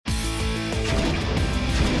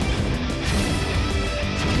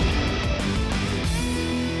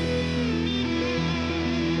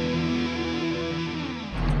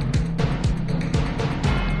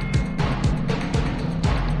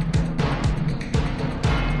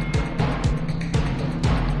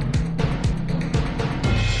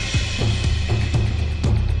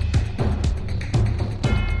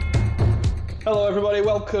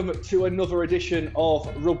welcome to another edition of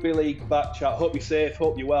Rugby League Back Chat. Hope you're safe,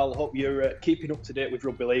 hope you're well, hope you're keeping up to date with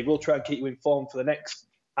Rugby League. We'll try and keep you informed for the next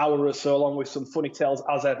hour or so, along with some funny tales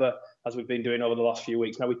as ever, as we've been doing over the last few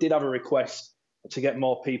weeks. Now, we did have a request to get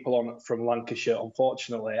more people on from Lancashire.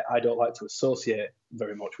 Unfortunately, I don't like to associate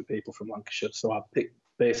very much with people from Lancashire, so I've picked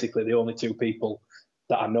basically the only two people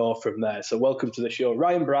that I know from there. So welcome to the show,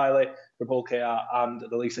 Ryan Briley from Hull KR and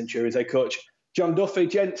the Leigh Centurions head coach, John Duffy.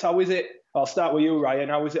 Gents, how is it? I'll start with you, Ryan.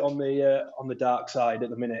 How is it on the dark side at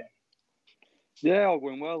the minute? Yeah, all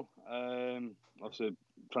going well. Obviously,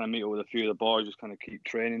 trying to meet up with a few of the boys, just kind of keep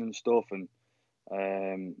training and stuff. And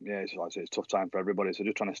it's a tough time for everybody. So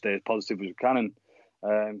just trying to stay as positive as we can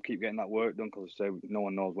and keep getting that work done. Because no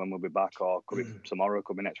one knows when we'll be back, or could be tomorrow,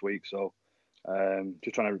 could be next week. So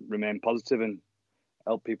just trying to remain positive and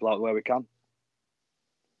help people out where we can.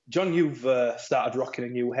 John, you've started rocking a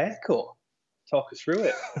new haircut. Talk us through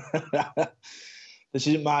it. This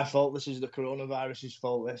isn't my fault. This is the coronavirus's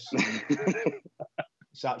fault. This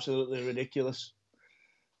it's absolutely ridiculous.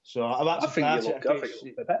 So I'm about to part it. I think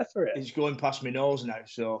you look better for it. It's going past my nose now,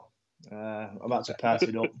 so I'm about to part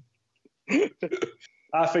it up.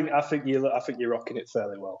 I think you're rocking it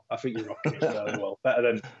fairly well.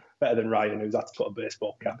 Better than Ryan, who's had to put a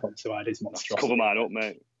baseball cap on to hide his monstrosity. Cover mine up,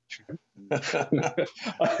 mate.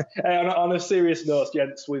 On a serious note,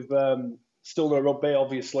 gents, we've still no rugby,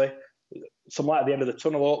 obviously. Some light at the end of the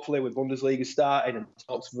tunnel, hopefully, with Bundesliga starting and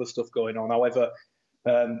lots of other stuff going on. However,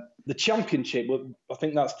 the Championship, I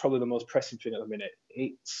think that's probably the most pressing thing at the minute.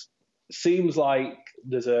 It seems like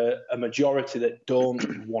there's a majority that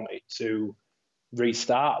don't want it to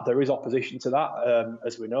restart. There is opposition to that,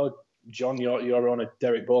 as we know. John, your owner,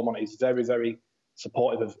 Derek Beaumont, is very, very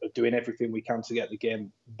supportive of doing everything we can to get the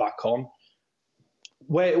game back on.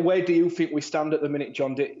 Where do you think we stand at the minute,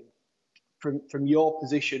 John? From your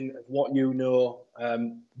position of what you know,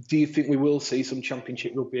 do you think we will see some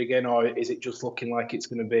Championship rugby again, or is it just looking like it's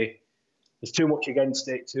going to be there's too much against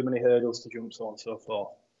it, too many hurdles to jump, so on and so forth?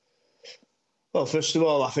 Well, first of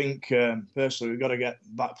all, I think personally we've got to get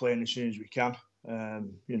back playing as soon as we can.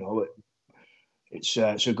 It's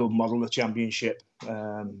a good model, the Championship.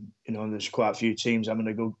 There's quite a few teams having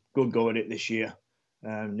a good go at it this year.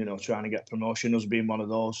 Trying to get promotion, us being one of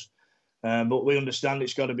those. But we understand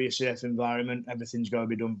it's got to be a safe environment. Everything's got to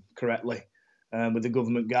be done correctly with the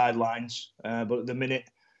government guidelines. But at the minute,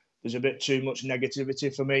 there's a bit too much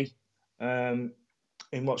negativity for me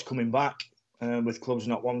in what's coming back, with clubs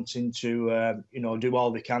not wanting to, do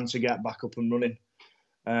all they can to get back up and running,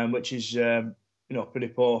 which is, pretty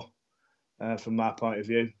poor from my point of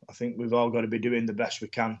view. I think we've all got to be doing the best we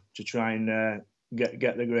can to try and get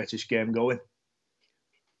the greatest game going.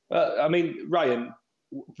 Ryan,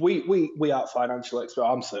 we aren't financial experts.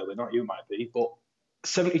 I'm certainly not. You might be, but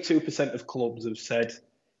 72% of clubs have said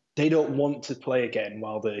they don't want to play again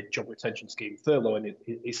while the job retention scheme furloughing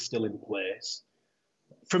is still in place.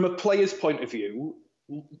 From a player's point of view,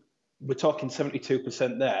 we're talking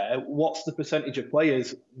 72% there. What's the percentage of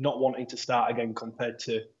players not wanting to start again compared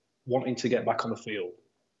to wanting to get back on the field?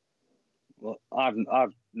 Well, I've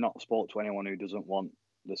not spoke to anyone who doesn't want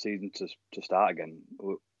the season to start again.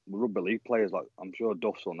 Rugby league players, like I'm sure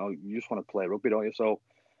Duffs will know, you just want to play rugby, don't you? So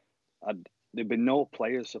there'd be no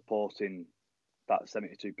players supporting that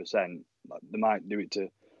 72%. Like, they might do it to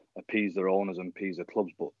appease their owners and appease the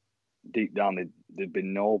clubs, but deep down there'd be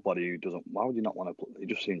nobody who doesn't. Why would you not want to play? It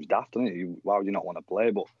just seems daft, doesn't it? Why would you not want to play?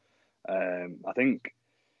 But I think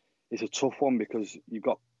it's a tough one because you've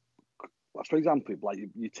got, for example, like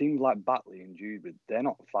your teams like Batley and Dewsbury, they're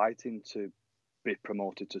not fighting to be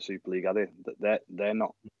promoted to Super League, are they? They're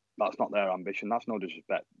not. That's not their ambition. That's no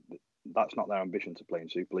disrespect. That's not their ambition to play in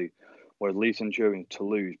Super League. Whereas Leigh Centurions,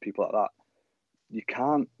 Toulouse, people like that, you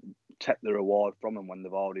can't take the reward from them when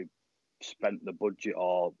they've already spent the budget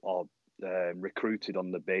or recruited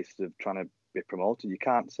on the basis of trying to be promoted. You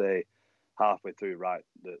can't say halfway through, right,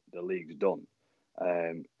 the league's done.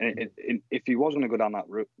 And if you was going to go down that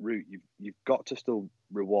route, you've got to still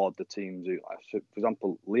reward the teams who, for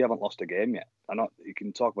example, Leigh haven't lost a game yet. I know you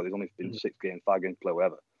can talk about there's only been 6 games, 5 games play,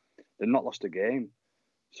 whatever. They've not lost a game.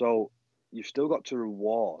 So you've still got to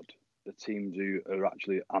reward the teams who are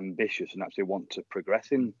actually ambitious and actually want to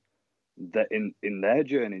progress in their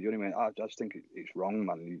journey. Do you know what I mean? I just think it's wrong,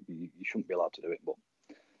 man. You shouldn't be allowed to do it, but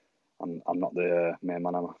I'm not the main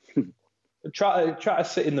man, am I? Try to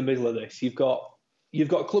sit in the middle of this. You've got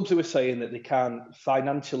clubs who are saying that they can't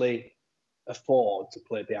financially afford to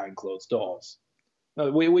play behind closed doors,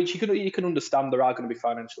 which you can understand. There are going to be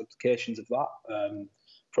financial implications of that.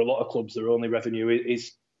 For a lot of clubs, their only revenue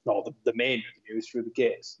the main revenue is through the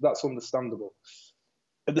gates. That's understandable.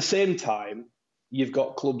 At the same time, you've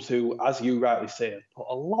got clubs who, as you rightly say, have put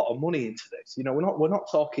a lot of money into this. You know, we're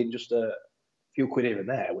not talking just a few quid here and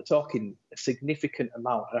there. We're talking a significant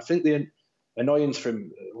amount. And I think the annoyance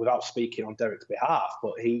from, without speaking on Derek's behalf,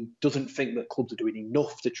 but he doesn't think that clubs are doing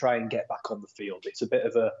enough to try and get back on the field. It's a bit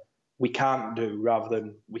of a we can't do rather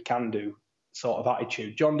than we can do sort of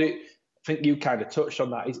attitude. John, I think you kind of touched on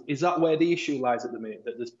that. Is that where the issue lies at the minute?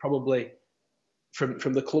 That there's probably,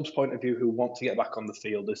 from the club's point of view, who want to get back on the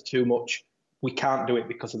field, there's too much, we can't do it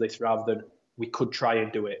because of this, rather than we could try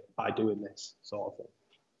and do it by doing this sort of thing.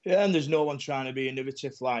 Yeah, and there's no one trying to be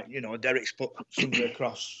innovative. Like, you know, Derek's put something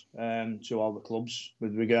across to all the clubs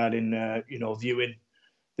with regarding, you know, viewing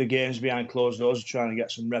the games behind closed doors, trying to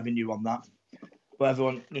get some revenue on that. But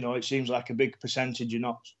everyone, you know, it seems like a big percentage, you're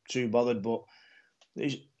not too bothered. But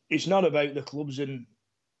it's not about the clubs, and,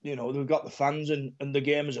 you know, we've got the fans and the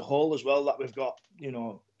game as a whole as well, that we've got, you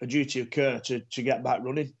know, a duty of care to get back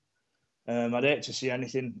running. I'd hate to see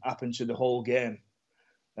anything happen to the whole game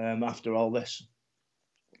after all this.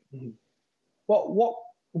 What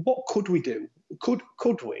could we do?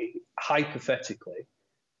 Could we hypothetically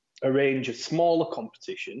arrange a smaller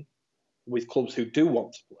competition with clubs who do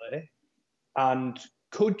want to play? And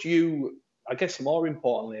could you, I guess more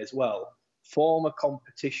importantly as well, form a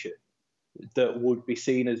competition that would be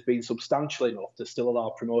seen as being substantial enough to still allow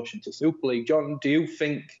promotion to Super League? John, do you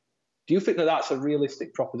think that that's a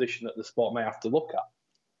realistic proposition that the sport may have to look at?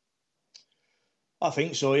 I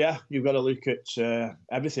think so, yeah. You've got to look at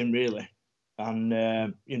everything, really.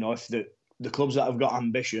 And, you know, if the clubs that have got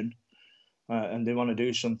ambition and they want to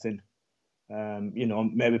do something, you know,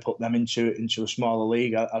 maybe put them into a smaller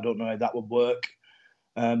league. I don't know how that would work.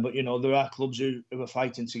 But, you know, there are clubs who are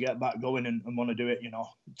fighting to get back going and want to do it, you know,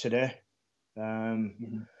 today.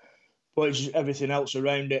 But it's just everything else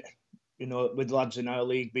around it. You know, with lads in our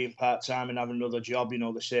league being part-time and having another job, you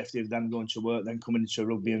know, the safety of them going to work, then coming into a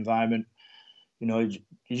rugby environment. You know, you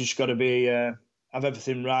just got to be have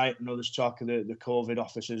everything right. You know, there's talk of the COVID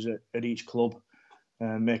officers at each club,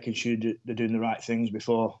 making sure they're doing the right things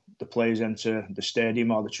before the players enter the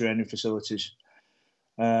stadium or the training facilities.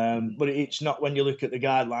 But it's not, when you look at the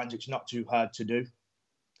guidelines, it's not too hard to do.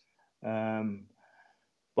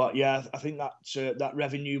 But yeah, I think that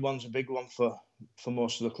revenue one's a big one for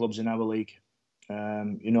most of the clubs in our league.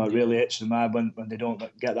 You know, it really hits them hard when they don't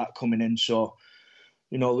get that coming in. So,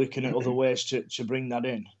 you know, looking at other ways to bring that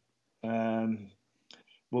in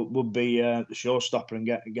would be the showstopper and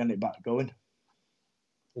getting it back going.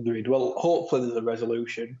 Agreed. Well, hopefully there's a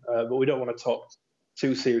resolution, but we don't want to talk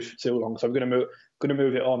too serious for too long. So I'm going to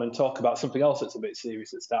move it on and talk about something else that's a bit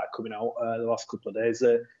serious that started coming out the last couple of days.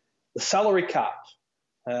 The salary cap.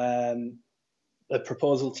 A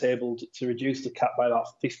proposal tabled to reduce the cap by about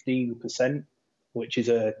 15%, which is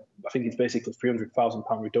I think it's basically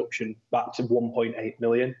 £300,000 reduction back to 1.8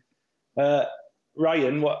 million.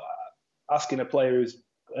 Ryan, asking a player who's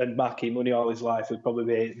earned Mackie money all his life would probably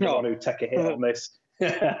be the one who'd take a hit on this.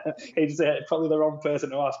 He's probably the wrong person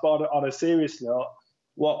to ask. But on a serious note,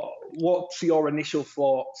 what's your initial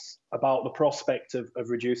thoughts about the prospect of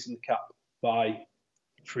reducing the cap by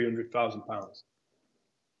 £300,000?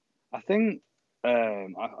 I think I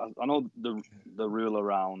know the rule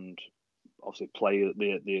around obviously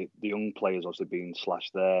the young players obviously being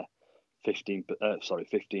slashed their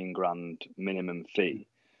 15 grand minimum fee.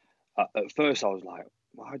 At first I was like,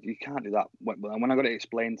 well, you can't do that. When I got it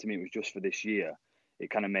explained to me, it was just for this year. It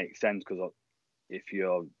kind of makes sense, because if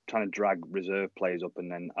you're trying to drag reserve players up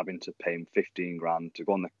and then having to pay them 15 grand to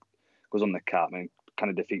goes on the cap, and kind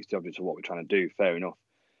of defeats the object of what we're trying to do. Fair enough.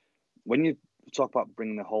 When you talk about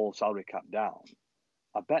bringing the whole salary cap down,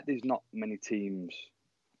 I bet there's not many teams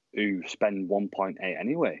who spend 1.8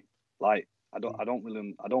 anyway. Like, I don't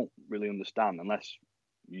really understand, unless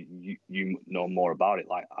you know more about it.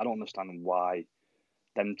 Like, I don't understand why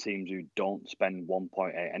them teams who don't spend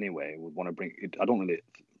 1.8 anyway would want to bring it. I don't really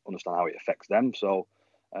understand how it affects them. So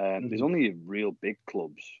there's only real big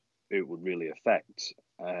clubs who it would really affect.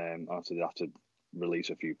 Obviously they have to release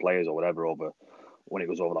a few players or whatever over when it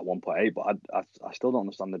goes over that 1.8. But I still don't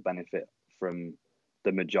understand the benefit from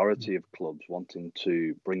the majority of clubs wanting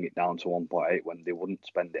to bring it down to 1.8 when they wouldn't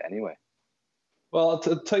spend it anyway. Well,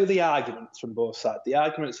 to tell you the arguments from both sides. The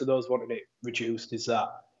arguments of those wanting it reduced is that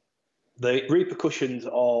the repercussions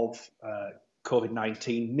of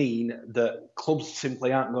COVID-19 mean that clubs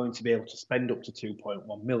simply aren't going to be able to spend up to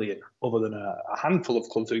 2.1 million, other than a handful of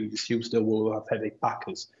clubs who you assume still will have heavy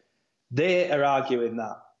backers. They are arguing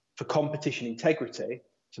that for competition integrity,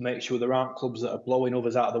 to make sure there aren't clubs that are blowing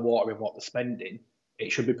others out of the water in what they're spending,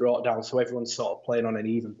 it should be brought down so everyone's sort of playing on an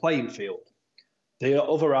even playing field. The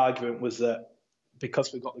other argument was that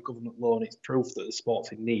because we've got the government loan, it's proof that the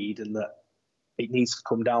sport's in need and that it needs to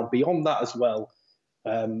come down. Beyond that as well,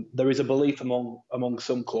 there is a belief among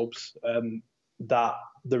some clubs that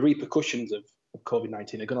the repercussions of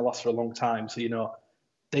COVID-19 are going to last for a long time. So,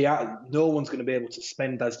 no one's going to be able to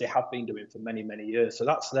spend as they have been doing for many, many years. So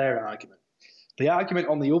that's their argument. The argument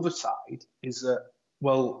on the other side is that,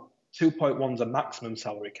 well, 2.1 is a maximum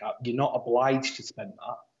salary cap. You're not obliged to spend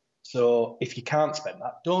that. So if you can't spend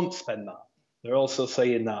that, don't spend that. They're also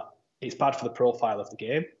saying that it's bad for the profile of the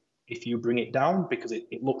game if you bring it down because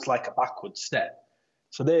it looks like a backward step.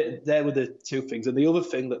 So there were the two things. And the other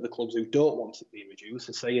thing that the clubs who don't want it being reduced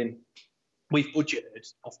are saying, we've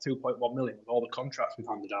budgeted off 2.1 million with all the contracts we've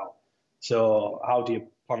handed out. So how do you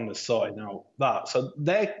plan on sorting out that? So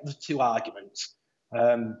they're the two arguments.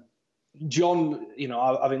 John,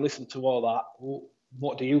 having listened to all that,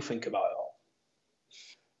 what do you think about it all?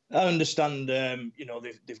 I understand,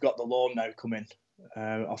 they've got the loan now coming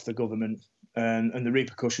off the government, and the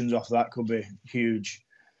repercussions off that could be huge.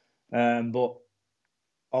 But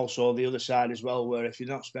also the other side as well, where if you're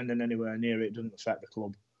not spending anywhere near it, it doesn't affect the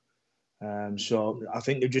club. So I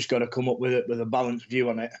think they've just got to come up with a balanced view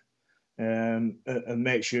on it, and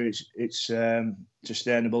make sure it's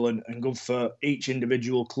sustainable and good for each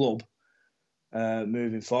individual club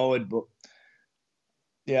moving forward. But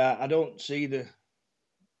yeah, I don't see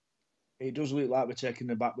it does look like we're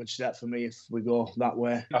taking a backward step for me if we go that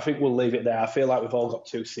way. I think we'll leave it there. I feel like we've all got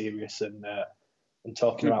too serious and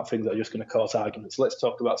talking about things that are just going to cause arguments. Let's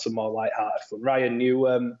talk about some more light-hearted fun. Ryan,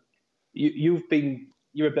 you're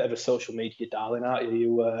a bit of a social media darling, aren't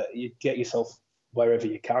you? You get yourself wherever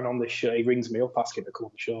you can on this show. He rings me up asking to come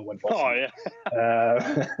on the show when possible. Oh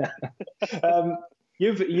yeah.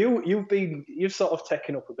 You've sort of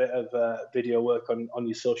taken up a bit of video work on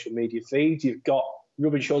your social media feed. You've got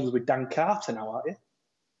rubbing shoulders with Dan Carter now, aren't you?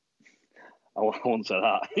 I won't say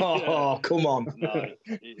that. Oh, come on! No,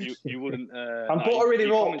 you wouldn't. I'm buttering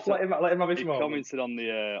him up. Let him have his He moment. commented on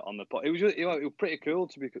the pod. It was just, it was pretty cool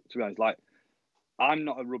to be honest. Like, I'm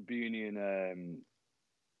not a rugby union.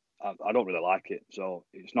 I don't really like it, so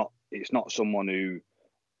it's not someone who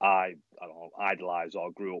I don't know, idolise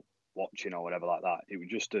or grew up watching or whatever like that.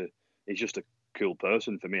 He's just a cool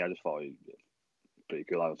person for me. I just thought he was pretty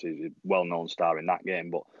cool. Obviously, he's a well-known star in that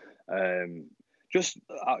game, but it's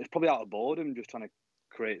probably out of boredom, just trying to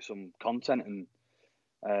create some content.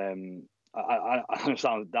 And I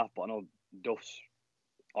understand daft, but I know Duff's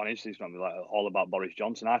on Instagram like all about Boris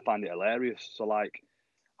Johnson. I find it hilarious. So like,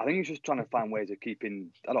 I think he's just trying to find ways of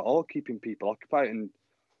keeping people occupied and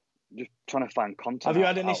just trying to find content. Have you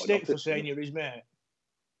had any stick for saying you're his mate?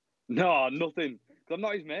 No, nothing. Because I'm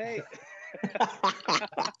not his mate.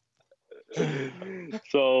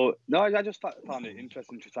 So no, I just found it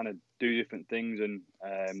interesting, just trying to do different things, and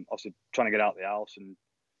also trying to get out of the house, and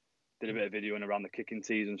did a bit of videoing around the kicking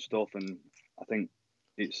tees and stuff. And I think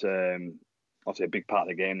it's obviously a big part of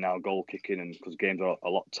the game now, goal kicking, and because games are a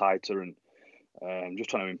lot tighter, and just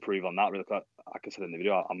trying to improve on that. Really, like I said in the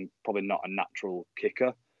video, I'm probably not a natural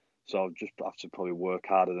kicker, so I just have to probably work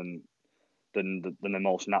harder than the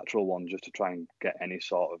most natural one, just to try and get any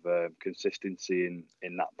sort of consistency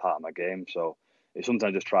in that part of my game. So it's something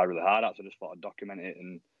I just try really hard at. So I just thought I'd document it,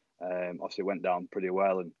 and obviously it went down pretty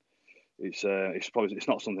well. And it's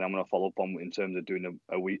not something I'm going to follow up on in terms of doing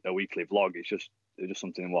a weekly vlog. It's just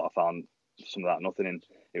something what I found some of that nothing in.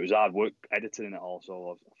 It was hard work editing it all,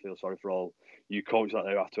 so I feel sorry for all you coaches out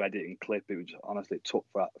there who have to edit and clip. It was honestly, it took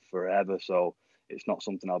forever. So it's not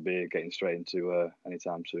something I'll be getting straight into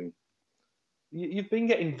anytime soon. You've been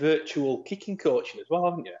getting virtual kicking coaching as well,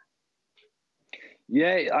 haven't you?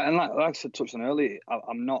 Yeah, and like I said, touched on earlier,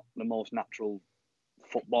 I'm not the most natural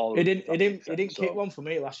footballer. He didn't kick one for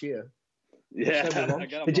me last year. Yeah, again,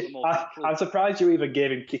 I'm surprised you even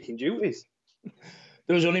gave him kicking duties.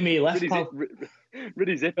 There was only me left.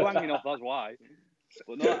 Really zip hanging off. That's why.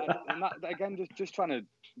 But no, and that again, just trying to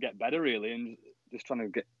get better really, and just trying to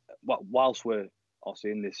get. Whilst we're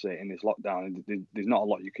obviously in this lockdown, there's not a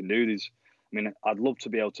lot you can do. I'd love to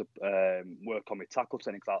be able to work on my tackle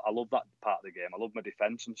technique. I love that part of the game. I love my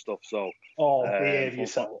defence and stuff. So, behave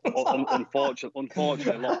yourself. Unfortunately,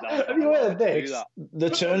 lockdown. Have you heard this? The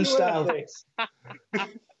turnstile.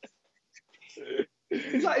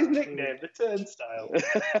 Is that his nickname? The turnstile.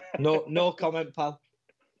 No comment, pal.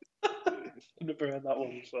 I've never heard that one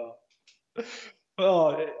before.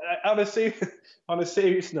 Oh, on a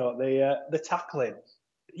serious note, the tackling.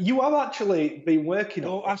 You have actually been working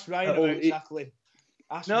on. Don't ask Ryan about tackling.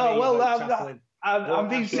 I'm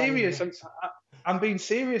being serious. I'm being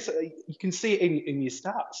serious. You can see it in your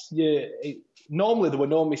stats. Normally there were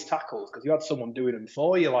no missed tackles because you had someone doing them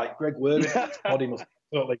for you. Like Greg Worthington's body must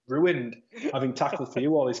be totally ruined having tackled for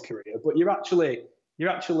you all his career. But you're actually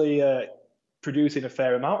producing a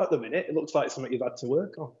fair amount at the minute. It looks like something you've had to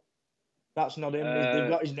work on. That's not him. They've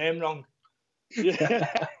got his name wrong. Yeah.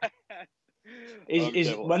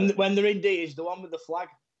 When they're in D, he's the one with the flag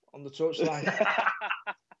on the touchline.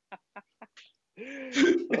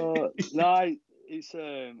 No, it's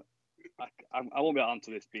I won't be able to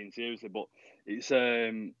answer this being seriously, but it's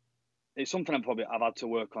something I've had to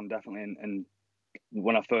work on definitely. And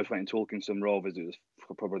when I first went into Wilkinson Rovers, it was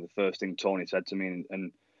probably the first thing Tony said to me,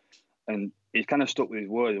 and he kind of stuck with his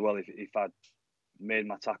word as well. If I'd made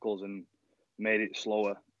my tackles and made it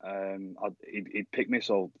slower, he'd pick me.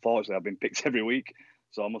 So fortunately, I've been picked every week,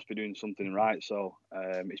 so I must be doing something right. So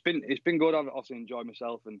it's been good. I've also enjoyed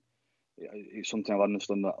myself, and it's something I've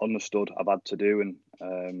understood I've had to do, and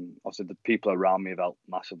obviously the people around me have helped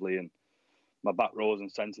massively, and my back rows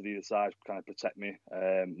and centre either side kind of protect me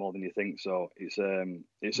more than you think. So it's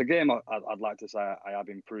a game I'd like to say I have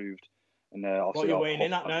improved. And what are you weighing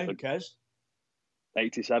in at now, Kez?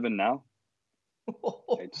 87 now.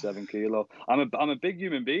 87 kilo. I'm a big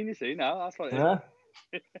human being, you see now. That's what it is.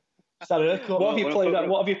 What have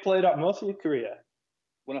you played at most of your career?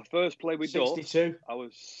 When I first played with Duff, I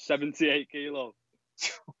was 78 kilo.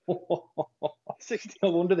 60.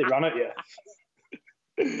 No wonder they ran at you.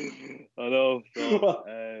 I know.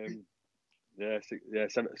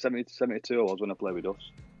 So, 72 I was when I played with Duff.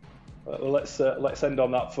 Well, let's end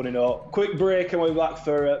on that funny note. Quick break, and we'll be back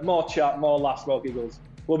for more chat, more laughs, more giggles.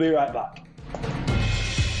 We'll be right back.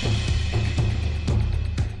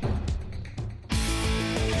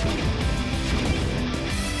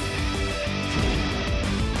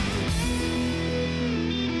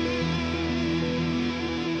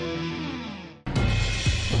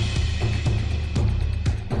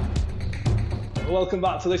 Welcome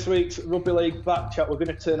back to this week's Rugby League Back Chat. We're going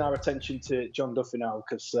to turn our attention to John Duffy now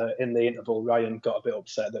because in the interval, Ryan got a bit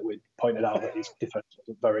upset that we pointed out that his defence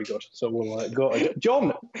wasn't very good. So we'll go to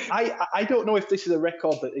John. I don't know if this is a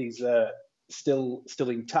record that is still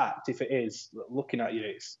intact. If it is, looking at you,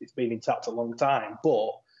 it's been intact a long time.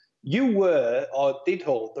 But you were or did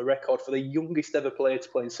hold the record for the youngest ever player to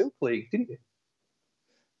play in Super League, didn't you?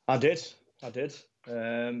 I did. Does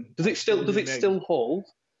it still hold?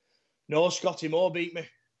 No, Scotty Moore beat me.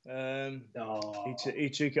 He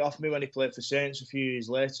took it off me when he played for Saints a few years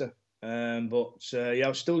later. I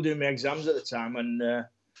was still doing my exams at the time when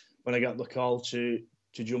I got the call to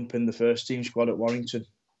jump in the first team squad at Warrington.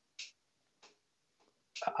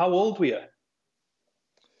 How old were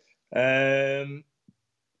you?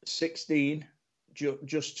 16,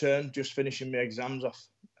 just finishing my exams off.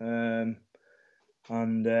 John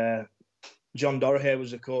Dorahay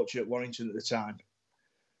was the coach at Warrington at the time.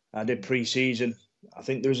 I did pre-season. I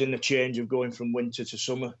think there was in the change of going from winter to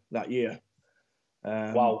summer that year.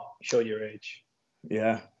 Wow, show your age.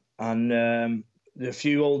 Yeah, and there are a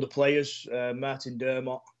few older players, Martin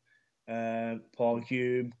Dermott, Paul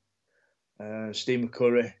Hume, Steve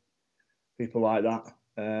McCurry, people like that,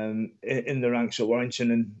 in the ranks at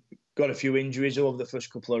Warrington, and got a few injuries over the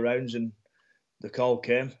first couple of rounds, and the call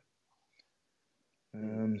came.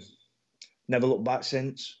 Never looked back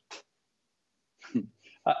since.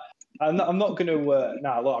 I'm not going to.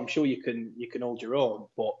 Look, I'm sure you can hold your own.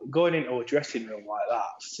 But going into a dressing room like that,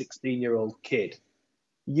 16-year-old kid,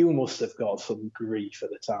 you must have got some grief at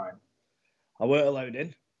the time. I weren't allowed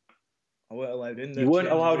in. You weren't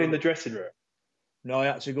allowed in the dressing room. No, I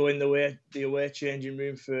had to go in the away changing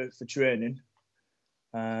room for training.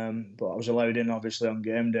 But I was allowed in, obviously, on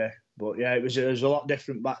game day. But yeah, it was a lot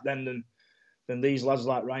different back then than these lads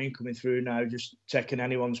like Ryan coming through now, just taking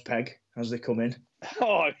anyone's peg as they come in.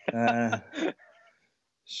 Oh.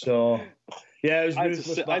 So, yeah, it was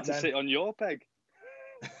ruthless I had to sit on your peg.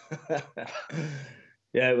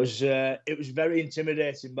 Yeah, it was very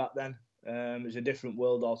intimidating back then. It was a different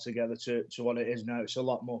world altogether to what it is now. It's a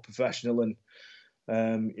lot more professional, and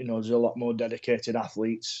there's a lot more dedicated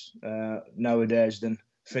athletes nowadays than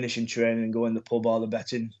finishing training and going to the pub or the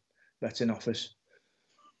betting office.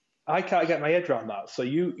 I can't get my head around that. So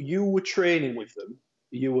you were training with them,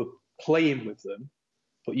 you were playing with them,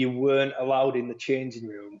 but you weren't allowed in the changing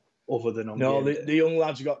room other than on game day. The young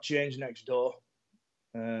lads got changed next door,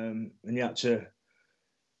 and you had to,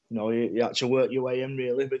 you had to work your way in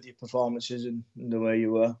really with your performances and the way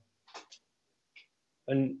you were.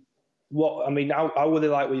 And how were they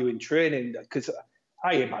like? Were you in training? Because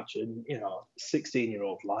I imagine,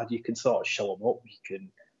 16-year-old lad, you can sort of show them up.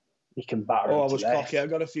 You can batter. Oh, I was cocky. I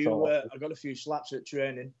got a few slaps at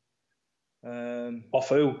training. Off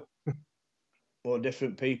who? More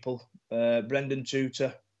different people. Brendan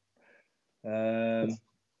Tudor. But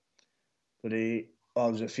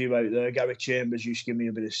there's a few out there. Gary Chambers used to give me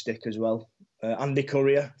a bit of stick as well. Andy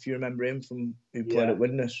Courier, if you remember him, who played at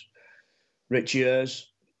Widnes. Richie Ayres.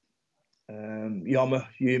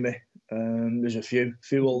 Yumi. There's a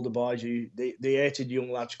few older boys. They hated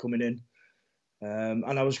young lads coming in.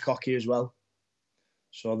 And I was cocky as well.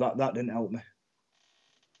 So that didn't help me.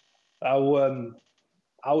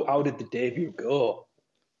 How did the debut go?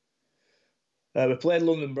 We played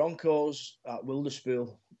London Broncos at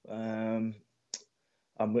Wilderspool. And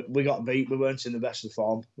we got beat. We weren't in the best of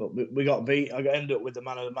form, but we got beat. I ended up with the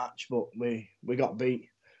man of the match, but we got beat.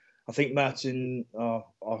 I think Martin, or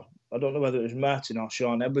I don't know whether it was Martin or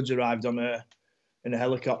Sean Edwards arrived in a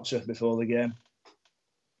helicopter before the game.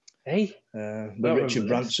 Hey, with Richard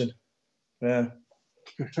Branson. Yeah.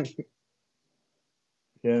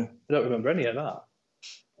 Yeah. I don't remember any of that.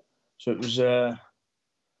 So it was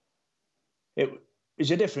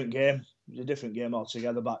it's a different game. It was a different game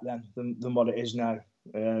altogether back then than what it is now.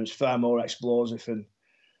 It's far more explosive and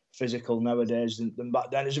physical nowadays than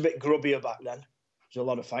back then. It's a bit grubbier back then. There's a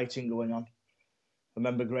lot of fighting going on. I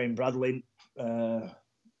remember Graham Bradley, I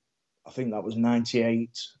think that was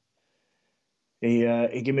 98. He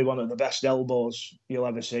gave me one of the best elbows you'll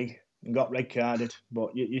ever see and got red carded.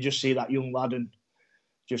 But you just see that young lad and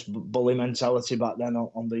just bully mentality back then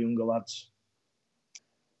on the younger lads.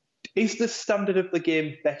 Is the standard of the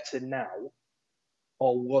game better now,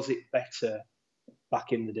 or was it better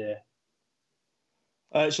back in the day?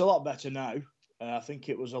 It's a lot better now. I think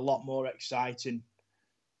it was a lot more exciting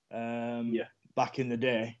back in the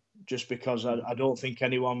day, just because I don't think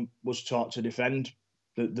anyone was taught to defend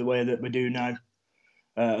the way that we do now.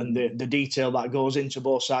 And the detail that goes into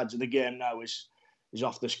both sides of the game now is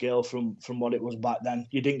off the scale from what it was back then.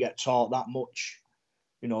 You didn't get taught that much,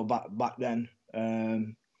 back then.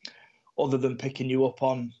 Other than picking you up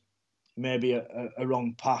on maybe a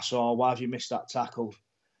wrong pass or why have you missed that tackle.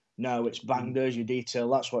 No, it's bang, there's your detail.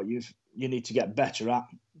 That's what you need to get better at.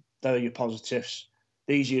 There are your positives.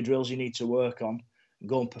 These are your drills you need to work on.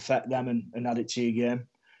 Go and perfect them and add it to your game.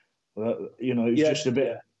 It's just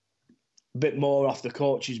a bit more off the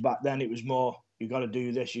coaches back then. It was more, you got to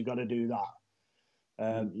do this, you got to do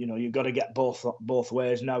that. You've got to get both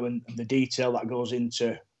ways now, and the detail that goes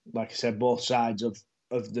into, like I said, both sides of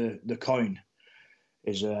the coin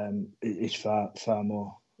is far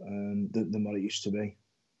more than what it used to be.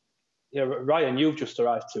 Yeah, Ryan, you've just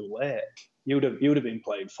arrived too late. You'd have been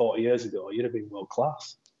playing 40 years ago. You'd have been world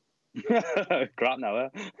class. Crap now,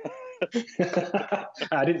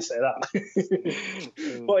 I didn't say that.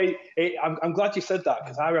 But I'm glad you said that,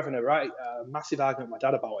 because I was having a massive argument with my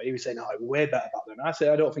dad about it. He was saying, "Oh, it's way better back then." I said,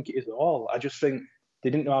 "I don't think it is at all. I just think they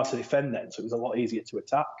didn't know how to defend then, so it was a lot easier to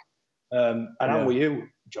attack." I'm with you,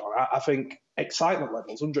 John. I think excitement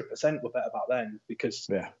levels 100% were better back then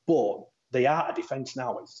but the art of defence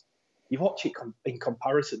now is, you watch it in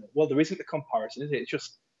comparison. Well, there isn't a comparison, is it? It's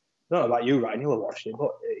just, I don't know about you, Ryan, you'll have watched it,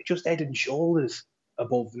 but it's just head and shoulders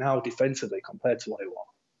above now defensively compared to what it was.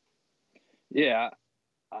 Yeah.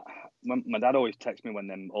 My dad always texts me when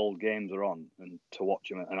them old games are on and to watch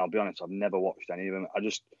them, and I'll be honest, I've never watched any of them.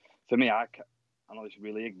 For me, I know it's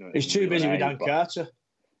really ignorant. He's too busy with Dan Carter.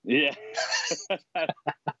 Yeah.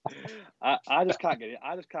 I just can't get it.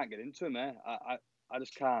 I just can't get into him, eh? I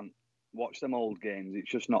just can't watch them old games.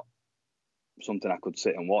 It's just not something I could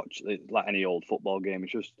sit and watch. Like any old football game,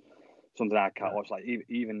 it's just something I can't watch. Like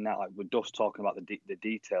even now, like with Dust talking about the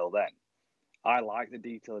detail. Then I like the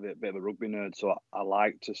detail of it. A bit of a rugby nerd, so I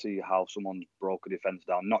like to see how someone's broke a defence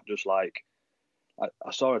down. Not just like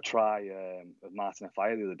I saw a try of Martin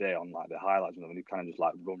Afire the other day on like the highlights, and he kind of just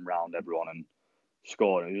like run round everyone and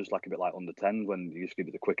score. And it was just like a bit like under 10 when you just give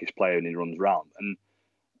it the quickest player and he runs round. And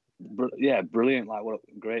yeah, brilliant. Like what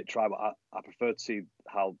a great try. But I prefer to see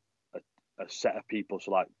how a set of people,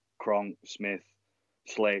 so like Cronk, Smith,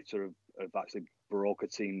 Slater have actually broke a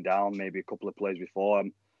team down maybe a couple of plays before.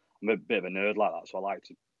 I'm a bit of a nerd like that, so I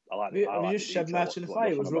like you just said Martin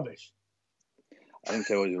Afire was rubbish. I didn't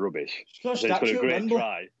say it was rubbish. It's got a great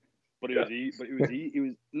try, but it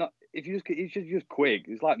was not. If you just quick,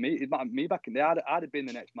 it's like me. It's me back in there. I'd have been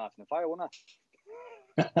the next Martin Afire, wouldn't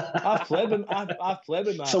I? I've played with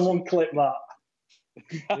Martin. Someone clip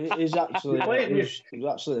that. He's absolutely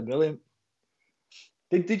brilliant.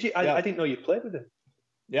 Did you? I didn't know you played with him.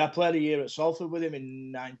 Yeah, I played a year at Salford with him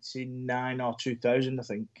in 99 or 2000, I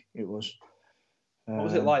think it was. What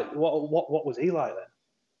was it like? What was he like then?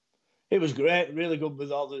 It was great, really good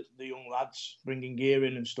with all the young lads, bringing gear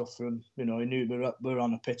in and stuff from, he knew we were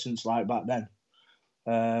on a pittance like back then.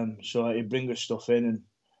 So he'd bring us stuff in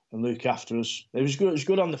and look after us. It was good. It was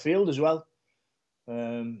good on the field as well.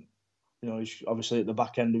 He's obviously at the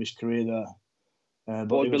back end of his career there. But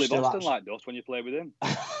what was Billy Boston like, Dust, when you played with him?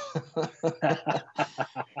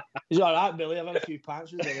 He's all right, Billy. I've had a few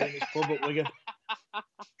pints with Billy in his pub at Wigan.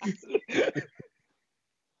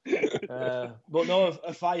 But no,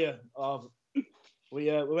 a fire.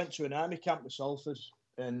 We went to an army camp with Salford,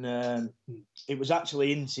 and it was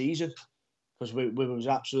actually in season because we was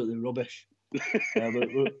absolutely rubbish.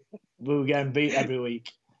 We were getting beat every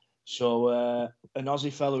week. So an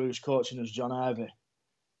Aussie fellow who was coaching us, John Ivey,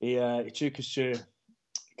 he took us to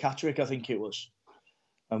Catterick, I think it was,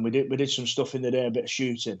 and we did some stuff in the day, a bit of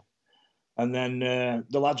shooting, and then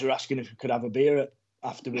the lads were asking if we could have a beer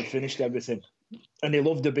after we finished everything, and he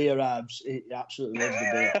loved the beer, Abs. He absolutely loved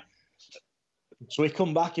the beer. So he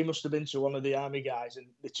come back. He must have been to one of the army guys, and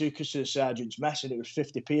they took us to the sergeant's mess, and it was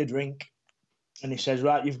 50p a drink. And he says,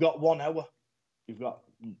 "Right, you've got 1 hour. You've got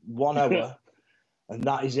 1 hour." And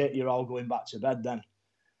that is it. You're all going back to bed then.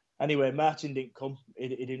 Anyway, Martin didn't come.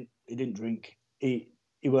 He didn't drink. He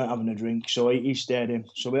weren't having a drink, so he stayed in.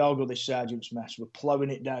 So we all go to this sergeant's mess. We're ploughing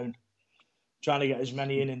it down, trying to get as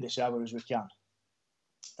many in this hour as we can.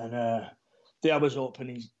 And the hour's up,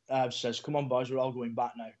 and Irv says, "Come on, boys, we're all going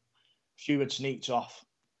back now." A few had sneaked off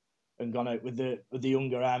and gone out with the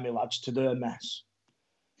younger army lads to their mess,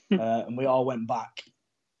 and we all went back.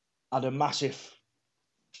 Had a massive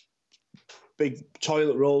big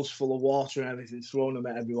toilet rolls full of water and everything, thrown them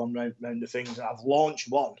at everyone round the things. And I've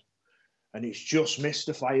launched one, and it's just missed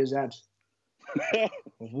the fire's head.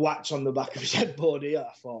 Whacked on the back of his headboard here.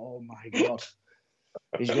 I thought, oh my God,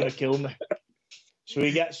 he's going to kill me. So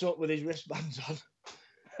he gets up with his wristbands on,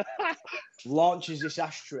 launches this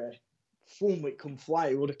ashtray. Boom, it come fly.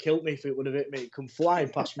 It would have killed me if it would have hit me. It come flying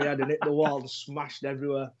past my head and hit the wall and smashed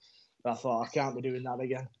everywhere. I thought, I can't be doing that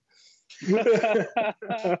again.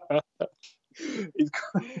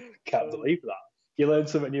 Can't believe that. You learn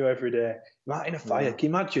something new every day. Martin a fire. Yeah.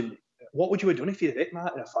 Can you imagine? What would you have done if you hit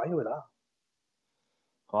Martin a fire with that?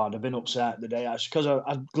 Oh, I'd have been upset the day. It's because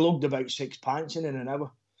I glugged about 6 pints in an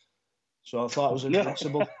hour. So I thought it was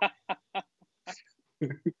invincible.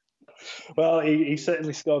 Well, he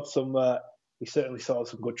certainly scored some. He certainly scored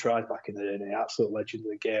some good tries back in the day. An absolute legend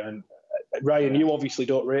of the game. And Ryan, you obviously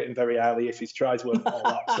don't rate him very highly if his tries weren't all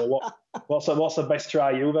that. So what's the best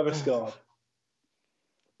try you've ever scored?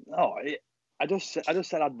 No, I just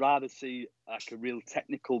said I'd rather see like a real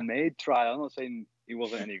technical made try. I'm not saying he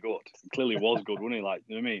wasn't any good. He clearly was good, wasn't he? Like,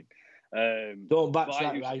 you know what I mean? Don't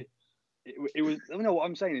backtrack, right? It was. You know what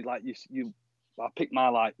I'm saying is like you. I picked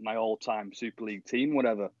my all-time Super League team,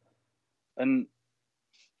 whatever, and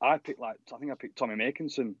I picked I think I picked Tommy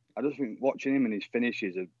Makinson. I just think watching him and his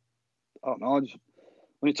finishes. I don't know.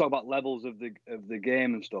 When you talk about levels of the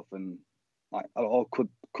game and stuff, and like, or could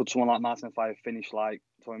someone like Martin Fire finish like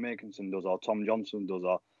Tommy Makinson does, or Tom Johnson does,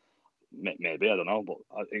 or maybe, I don't know, but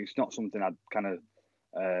it's not something I'd kind of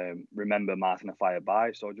remember Martin Fire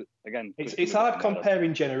by. So just, again, it's hard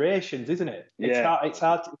comparing generations, isn't it? It's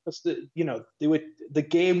hard because the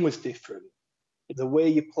game was different, the way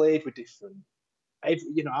you played were different.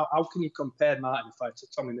 How can you compare Martin Fire to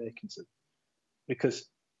Tommy Makinson? Because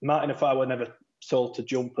Martin Fire were never told to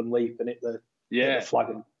jump and leap and hit the flag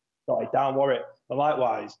and got it down, were it? And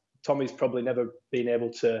likewise, Tommy's probably never been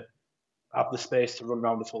able to have the space to run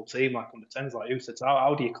around the full team like under 10s, like you said. So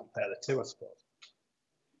how do you compare the two, I suppose?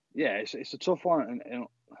 Yeah, it's a tough one, and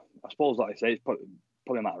I suppose, like I say, it's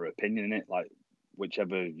probably a matter of opinion, isn't it? Like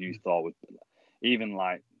whichever you thought would. Even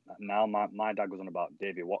like now, my dad was on about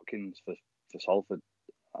Davy Watkins for Salford.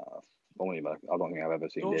 I don't think I've ever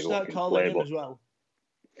seen Davy Watkins play. But as well.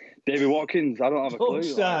 Davy Watkins, I don't have a clue.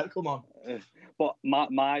 Start, come on. But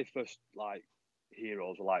my first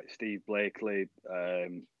heroes were like Steve Blakely,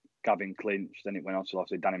 Gavin Clinch. Then it went on to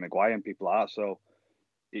obviously Danny Maguire and people like that. So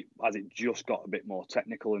it just got a bit more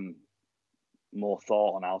technical and more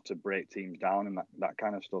thought on how to break teams down and that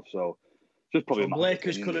kind of stuff. So just probably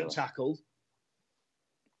Blakers couldn't tackle.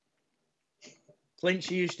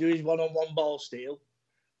 Clinch used to do his one-on-one ball steal.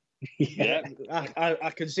 Yeah,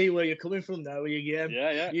 I can see where you're coming from now with your game.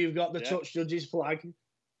 Yeah. You've got the touch judge's flag.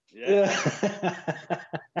 Yeah.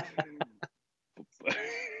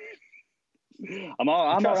 I'm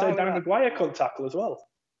can't say Danny Maguire couldn't tackle as well.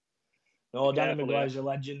 No, Danny Maguire's a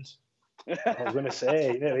legend. I was going to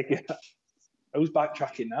say, who's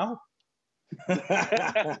backtracking now?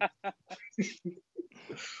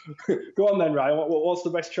 Go on then, Ryan. What's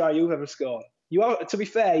the best try you've ever scored? To be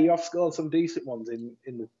fair, you have scored some decent ones in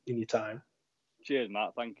your time. Cheers,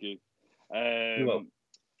 Matt. Thank you.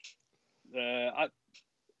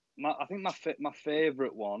 I think my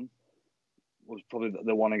favourite one was probably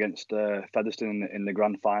the one against Featherstone in the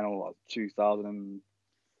grand final, like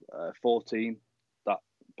 2014. That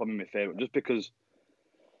probably my favourite, just because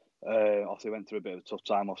obviously went through a bit of a tough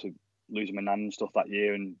time, obviously losing my nan and stuff that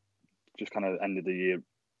year, and just kind of ended the year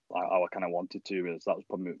how I kind of wanted to. So that was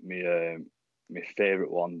probably my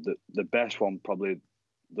favourite one. The best one, probably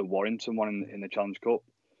the Warrington one in the Challenge Cup.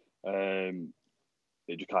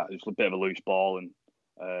 It just a bit of a loose ball, and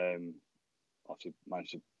obviously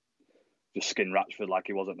managed to just skin Ratchford like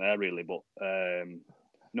he wasn't there really, but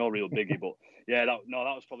no real biggie. But yeah, that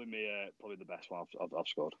was probably probably the best one I've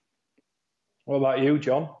scored. What about you,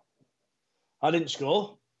 John? I didn't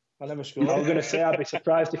score. I never scored. I was going to say I'd be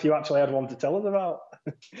surprised if you actually had one to tell us about.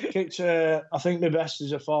 Kicked. I think my best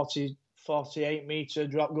is a 48 metre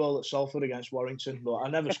drop goal at Salford against Warrington, but I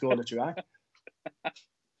never scored a try.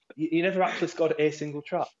 You never actually scored a single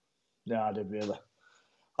try? No, I didn't really.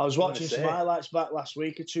 I was watching some highlights back last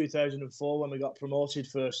week of 2004 when we got promoted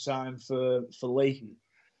first time for Leigh.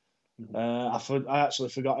 I actually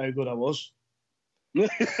forgot how good I was.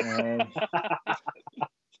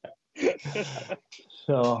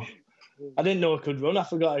 So I didn't know I could run. I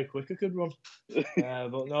forgot how quick I could run.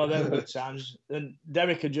 But no, they were good times. And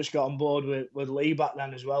Derek had just got on board with Leigh back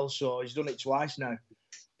then as well, so he's done it twice now,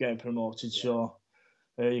 getting promoted. Yeah. So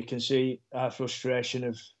you can see our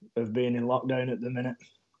frustration of being in lockdown at the minute.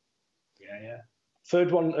 Yeah.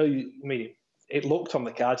 Third one, I mean, it looked on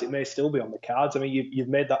the cards. It may still be on the cards. I mean, you've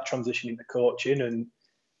made that transition into coaching, and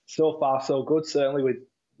so far so good. Certainly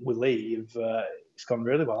with Leigh, it's gone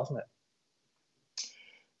really well, hasn't it?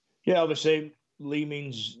 Yeah, obviously Leigh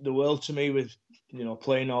means the world to me. With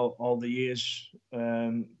playing all the years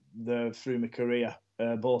through my career,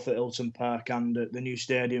 both at Hilton Park and at the new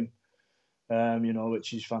stadium,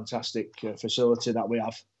 which is fantastic facility that we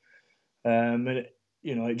have. And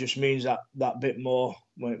it just means that bit more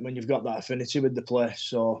when you've got that affinity with the place.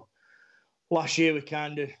 So last year we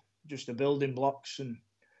kind of just the building blocks and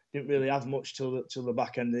didn't really have much till the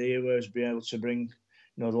back end of the year, whereas being able to bring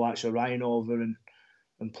the likes of Ryan over and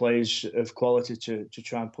players of quality to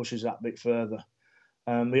try and push us that bit further.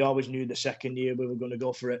 We always knew the second year we were going to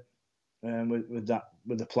go for it with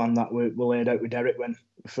the plan that we laid out with Derek when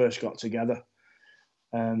we first got together.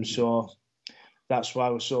 So that's why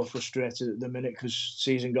we're so frustrated at the minute, because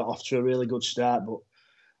season got off to a really good start, but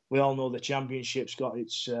we all know the Championship's got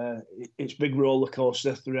its big roller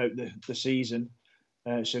coaster throughout the season.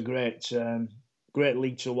 It's a great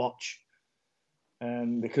league to watch.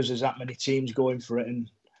 Because there's that many teams going for it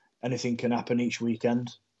and anything can happen each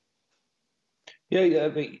weekend. Yeah, I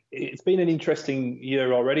mean, it's been an interesting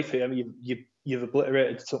year already for you. I mean, you've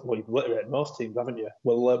obliterated most teams, haven't you?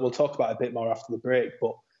 We'll talk about it a bit more after the break,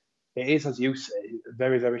 but it is, as you say, a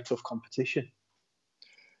very, very tough competition.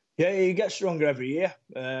 Yeah, it gets stronger every year.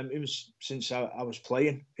 It was since I was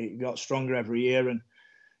playing, it got stronger every year, and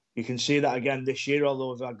you can see that again this year,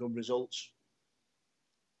 although we've had good results.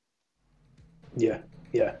 Yeah,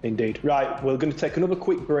 indeed. Right, we're going to take another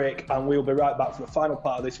quick break and we'll be right back for the final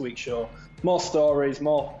part of this week's show. More stories,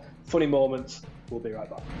 more funny moments. We'll be right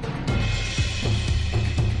back.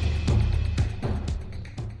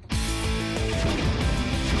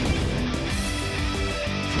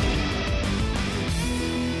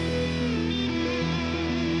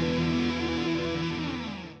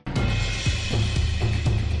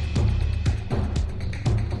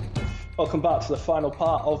 Welcome back to the final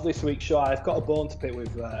part of this week's show. I've got a bone to pick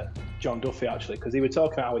with John Duffy, actually, because he was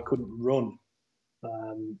talking about how he couldn't run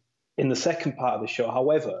in the second part of the show.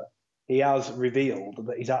 However, he has revealed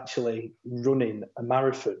that he's actually running a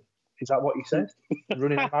marathon. Is that what he said?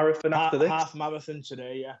 Running a marathon after this? Half marathon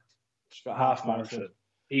today, yeah. Half marathon.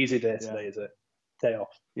 Easy day today, is it? Day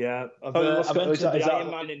off. Yeah. I've entered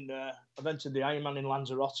the Ironman in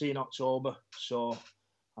Lanzarote in October, so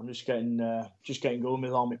I'm just getting going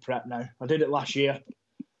with all my prep now. I did it last year,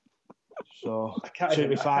 so it took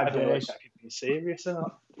me 5 days. Are you serious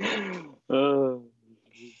or not?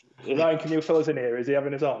 Ryan, can you fill us in here? Is he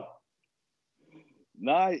having us on?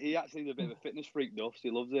 No, he actually is a bit of a fitness freak, Duffs. He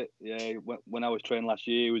loves it. Yeah, when I was training last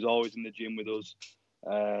year, he was always in the gym with us,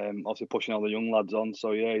 obviously pushing all the young lads on.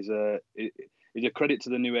 So yeah, he's a credit to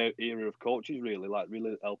the new era of coaches, really, like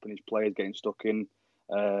really helping his players getting stuck in.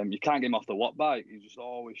 You can't get him off the watt bike. He's just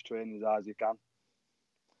always training as hard as he can.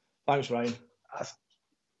 Thanks, Ryan.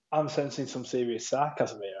 I'm sensing some serious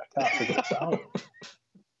sarcasm here. I can't figure this out.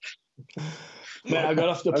 Mate, I got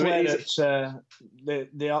off the plane at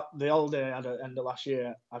the holiday I had at the end of last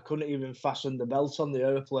year. I couldn't even fasten the belt on the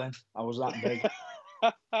airplane. I was that big. Is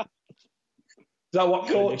that what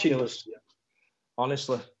coaching does?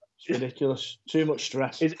 Honestly, It's ridiculous. Too much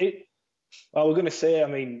stress. Is it? I was going to say. I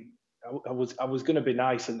mean, I was going to be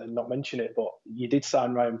nice and not mention it, but you did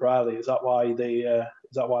sign Ryan Brierley. Is that why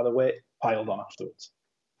the weight piled on afterwards?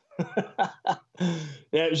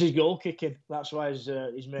 Yeah, it was his goal kicking. That's why he's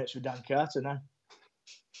mates with Dan Carter now.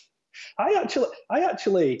 I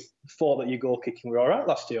actually thought that your goal kicking were all right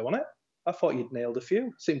last year, wasn't it? I thought you'd nailed a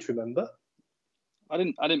few. Seem to remember. I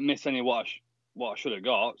didn't miss any what I should have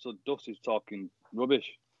got. So Dusty's talking rubbish.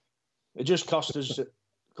 It just cost us a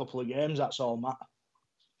couple of games. That's all, Matt.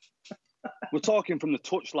 We're talking from the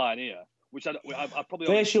touchline here, which I probably.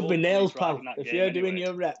 They should be nailed, pal. If you're doing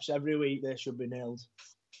your reps every week, they should be nailed.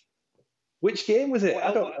 Which game was it?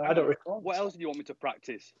 I don't recall. What else did you want me to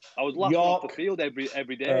practice? I was laughing off the field every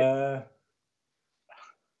day. There's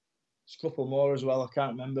a couple more as well. I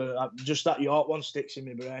can't remember. Just that York one sticks in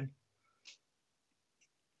my brain.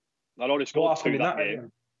 I'd already scored 2 that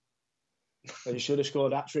game. Well, you should have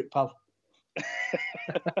scored that trick, pal.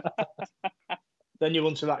 Then you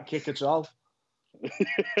won to that kick at all. Is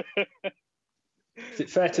it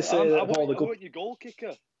fair to say that I wasn't your goal kicker?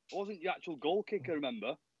 I wasn't your actual goal kicker,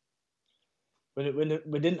 remember? We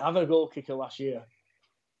didn't have a goal kicker last year.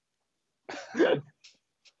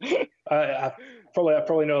 I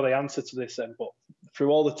probably know the answer to this then, but through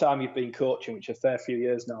all the time you've been coaching, which is a fair few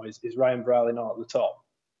years now, is Ryan Brierley not at the top?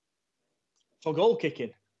 For goal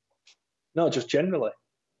kicking? No, just generally.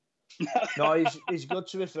 No, he's good,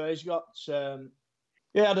 to be fair. He's got... I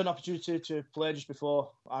had an opportunity to play just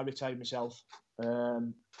before I retired myself,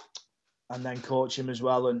 and then coach him as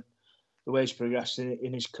well, and the way he's progressed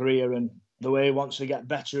in his career and the way he wants to get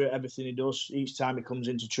better at everything he does. Each time he comes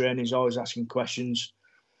into training, he's always asking questions,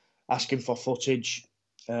 asking for footage,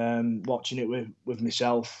 watching it with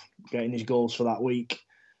myself, getting his goals for that week,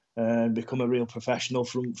 become a real professional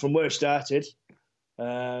from where he started,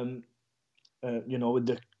 with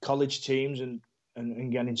the college teams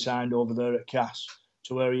and getting signed over there at Cass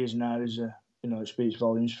to where he is now is, it speaks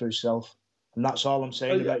volumes for himself. And that's all I'm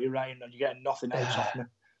saying about you, Ryan, and you're getting nothing else off me.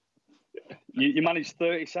 You managed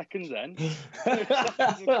 30 seconds then.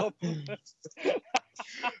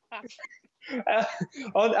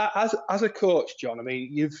 As a coach, John, I mean,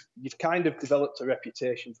 you've kind of developed a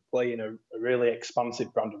reputation for playing a really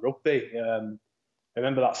expansive brand of rugby. I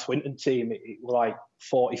remember that Swinton team, it was like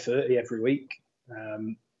 40-30 every week.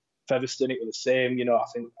 Featherstone, it was the same. I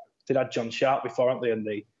think they'd had John Sharp before, hadn't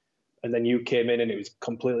they? And then you came in and it was a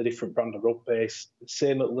completely different brand of rugby.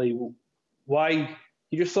 Same at Lee. Why?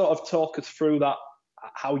 You just sort of talk us through that,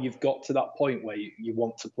 how you've got to that point where you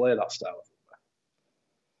want to play that style of rugby.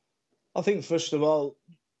 I think, first of all,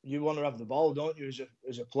 you want to have the ball, don't you,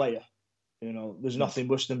 as a player? There's nothing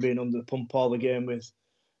worse than being under the pump all the game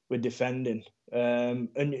with defending. And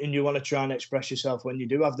you want to try and express yourself when you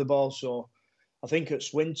do have the ball. So I think at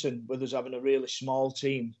Swinton, with us having a really small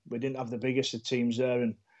team, we didn't have the biggest of teams there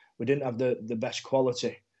and we didn't have the best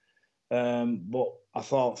quality. But I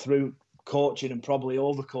thought through coaching and probably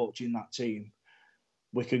overcoaching that team,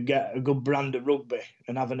 we could get a good brand of rugby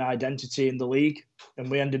and have an identity in the league.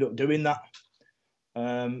 And we ended up doing that.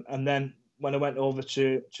 And then when I went over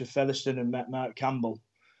to Featherstone and met Mark Campbell,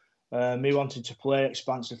 he wanted to play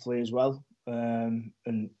expansively as well, and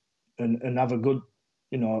have a good,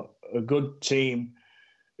 a good team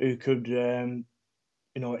who could,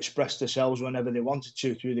 express themselves whenever they wanted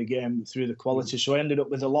to through the game, through the quality. So I ended up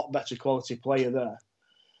with a lot better quality player there.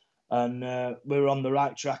 And we were on the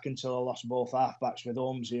right track until I lost both halfbacks with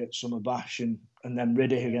Holmesy at Summer Bash and then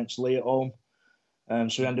Riddy against Lee at home.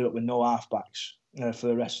 So we ended up with no halfbacks for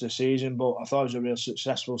the rest of the season. But I thought it was a real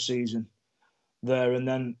successful season there. And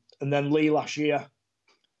then Lee last year,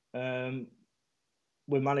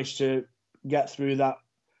 we managed to get through that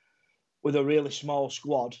with a really small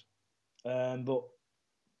squad, but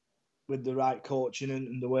with the right coaching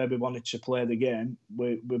and the way we wanted to play the game,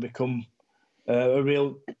 we become a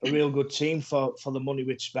real good team for the money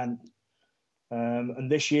we'd spent.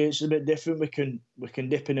 And this year it's a bit different. We can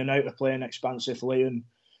dip in and out of playing expansively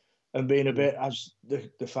and being a bit, as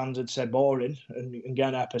the fans had said, boring and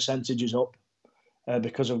getting our percentages up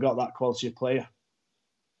because I've got that quality of player.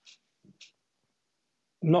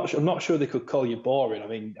 I'm not sure they could call you boring. I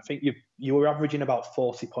mean, I think you were averaging about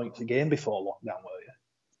 40 points a game before lockdown, were you?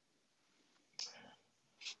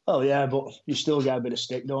 Oh yeah, but you still get a bit of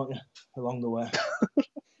stick, don't you, along the way?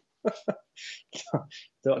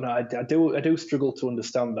 Don't know. I do struggle to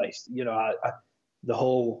understand this. The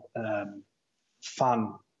whole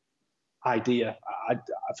fan idea. I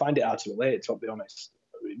find it hard to relate to. I'll be honest.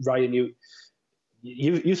 Ryan,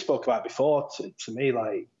 you spoke about it before to me,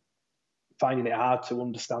 like finding it hard to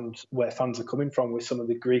understand where fans are coming from with some of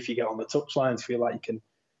the grief you get on the touchlines. Feel like you can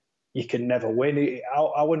you can never win.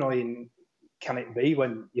 How annoying can it be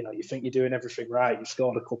when you think you're doing everything right? You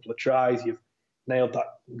scored a couple of tries, you've nailed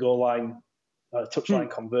that goal line, touchline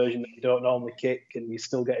conversion that you don't normally kick, and you're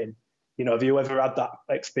still getting. Have you ever had that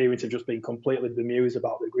experience of just being completely bemused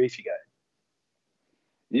about the grief you get?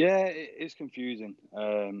 Yeah, it's confusing,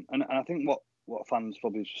 and I think what fans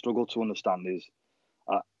probably struggle to understand is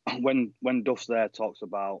when Duff's there talks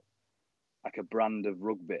about like a brand of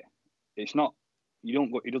rugby, it's not.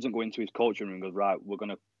 He doesn't go into his coaching room and goes, right, we're going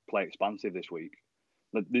to play expansive this week.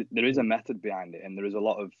 But there is a method behind it, and there is a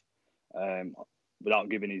lot of, without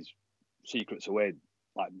giving his secrets away,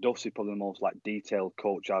 like Duff's is probably the most like detailed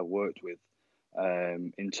coach I've worked with,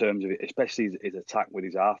 in terms of it, especially his attack with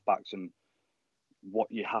his halfbacks and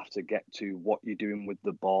what you have to get to, what you're doing with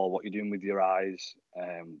the ball, what you're doing with your eyes,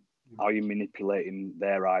 how you're manipulating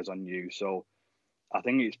their eyes on you. So I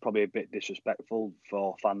think it's probably a bit disrespectful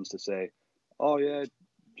for fans to say, oh yeah,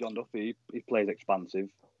 John Duffy, he plays expansive.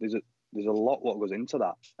 There's a lot what goes into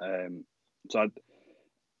that.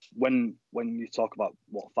 When you talk about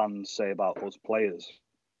what fans say about us players,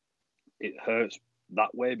 it hurts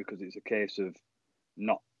that way because it's a case of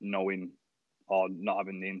not knowing or not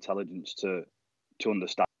having the intelligence to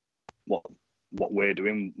understand what we're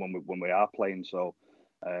doing when we are playing. So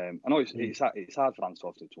I know it's hard for fans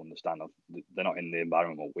to understand. They're not in the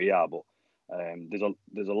environment we are, but there's a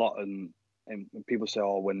lot and people say,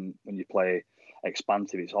 oh, when you play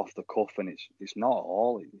expansive, it's off the cuff, and it's not at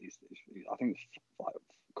all. I think it's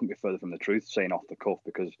couldn't be further from the truth saying off the cuff,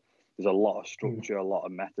 because there's a lot of structure, a lot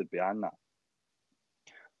of method behind that.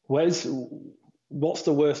 What's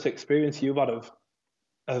the worst experience you've had of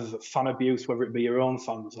fan abuse, whether it be your own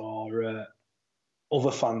fans or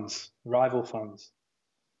other fans, rival fans?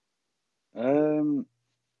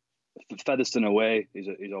 Featherstone away is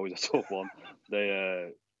always a tough one. They are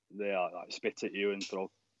like spit at you and throw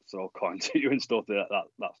coins at you and stuff.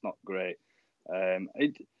 That's not great.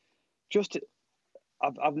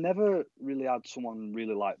 I've never really had someone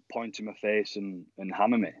really like point in my face and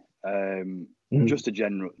hammer me. Just a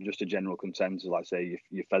general consensus, like say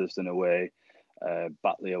your Featherstone away,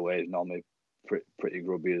 Batley away is normally pretty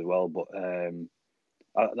grubby as well. But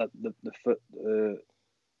I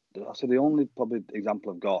say the only probably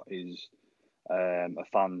example I've got is a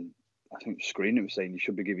fan, I think, screening it was saying you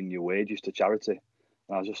should be giving your wages to charity.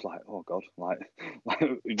 And I was just like, oh God,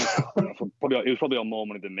 it was probably on more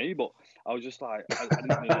money than me, but I was just like, I didn't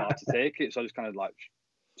really know how to take it, so I just kind of like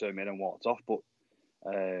turned in and walked off. But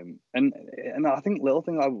and I think little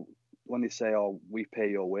thing when they say, oh, we pay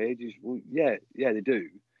your wages, well, yeah, they do,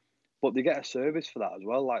 but they get a service for that as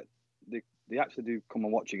well. Like they actually do come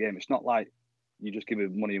and watch a game. It's not like you just give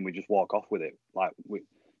them money and we just walk off with it. Like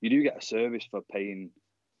you do get a service for paying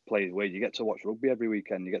players' wage. You get to watch rugby every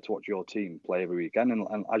weekend. You get to watch your team play every weekend.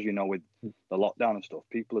 And as you know, with the lockdown and stuff,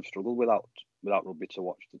 people have struggled without rugby to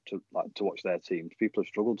watch their teams. People have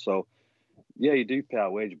struggled. So yeah, you do pay our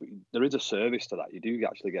wage, but there is a service to that. You do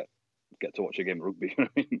actually get to watch a game of rugby.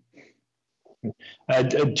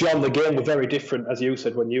 John, the game was very different, as you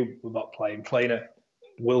said, when you were not playing at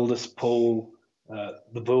Wilderspool,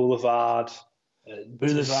 the Boulevard.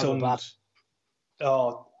 Boulevard.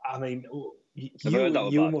 Oh, I mean, you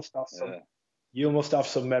must have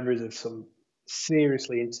some memories of some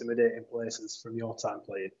seriously intimidating places from your time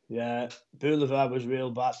playing. Yeah, Boulevard was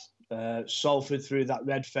real bad. Salford through that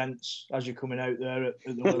red fence as you're coming out there at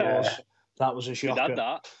the Willows. That was a shocker. Did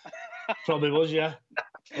that? Probably was, yeah.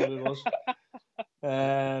 Probably was.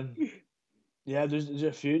 Yeah, there's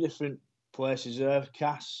a few different places there.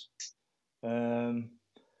 Cass.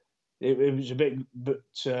 It was a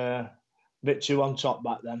bit too on top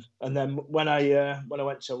back then. And then when I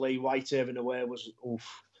went to Lee, Whitehaven away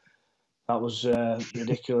that was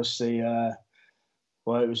ridiculous. It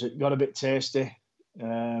got a bit tasty.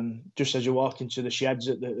 Just as you walk into the sheds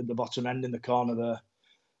at the bottom end in the corner there,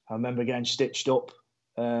 I remember getting stitched up.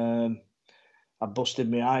 I busted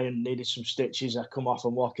my eye and needed some stitches. I come off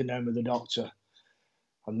and walking down with the doctor.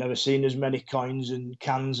 I've never seen as many coins and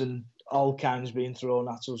cans and all kinds being thrown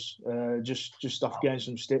at us, just off getting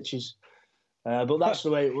some stitches. But that's the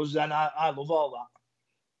way it was then. I love all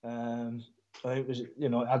that. I think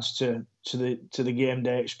it adds to the game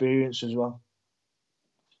day experience as well.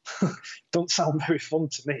 Don't sound very fun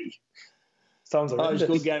to me. Sounds horrendous.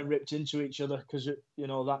 It's good getting ripped into each other because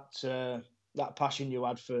that passion you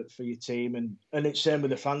had for your team, and it's same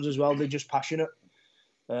with the fans as well. They're just passionate.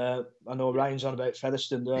 I know Ryan's on about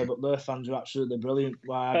Featherstone there, but their fans are absolutely brilliant.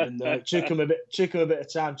 It took them a bit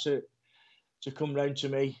of time to come round to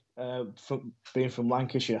me, from being from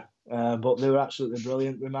Lancashire. But they were absolutely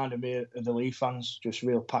brilliant. Reminded me of the Leigh fans, just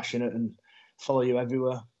real passionate and follow you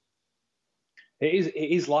everywhere. It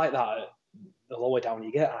is like that the lower down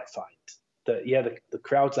you get, I find. That, yeah, the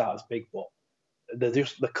crowds aren't as big, but they're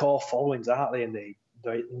just the core followings, aren't they? And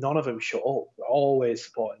none of them shut up. They're always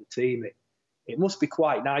supporting the team. It must be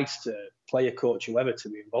quite nice to player, coach, whoever, to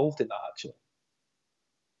be involved in that, actually.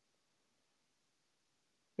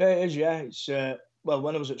 Yeah, it is, yeah. It's well,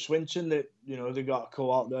 when I was at Swinton, they got a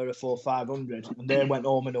co-out there of 400 or 500, and they went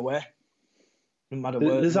home and away. Didn't matter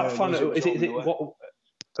where. There's that fan. Is it what?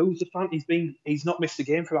 Who's the fan? He's not missed a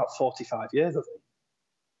game for about 45 years, I think.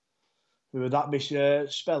 Would that be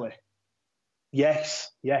Spelly? Yes.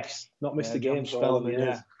 Not missed a game for all years.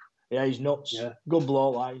 Yeah. Yeah, he's nuts. Yeah. Good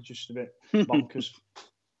bloke, like, just a bit bonkers.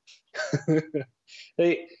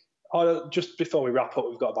 Just before we wrap up,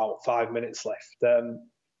 we've got about 5 minutes left.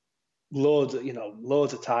 Loads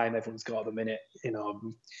of time everyone's got at the minute.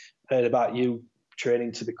 Heard about you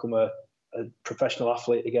training to become a professional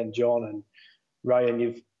athlete again, John, and Ryan.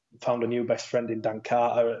 You've found a new best friend in Dan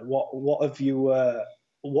Carter. What have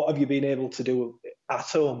you been able to do at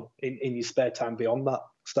home in your spare time beyond that?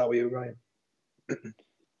 Start with you, Ryan.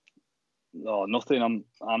 No, nothing.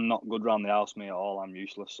 I'm not good around the house, me, at all. I'm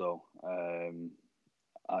useless. So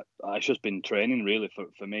it's just been training, really,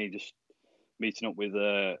 for me. Just meeting up with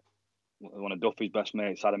one of Duffy's best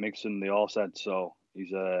mates, Adam Migson, the Horsehead. So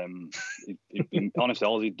he's honestly,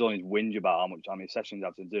 all he's done is whinge about how many sessions I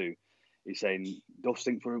have to do. He's saying, Duff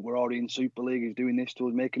thinks we're already in Super League. He's doing this to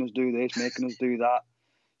us, making us do this, making us do that.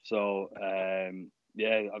 So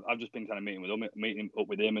I've just been kind of meeting up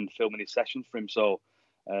with him and filming his sessions for him. So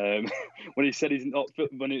when he said he's not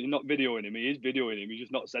videoing him, he is videoing him. He's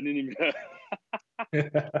just not sending him.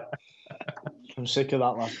 I'm sick of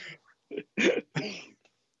that, lad.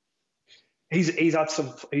 He's had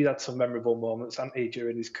some memorable moments, hasn't he,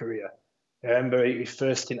 during his career? I remember his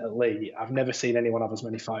first stint at Leigh. I've never seen anyone have as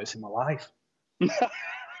many fights in my life.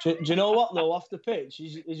 Do you know what, though? Off the pitch,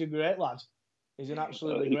 he's a great lad. He's an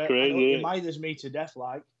absolutely great lad. He mithers me to death,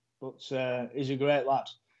 but he's a great lad.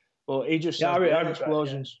 But he just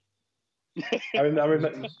explosions. I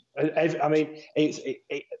remember. I mean,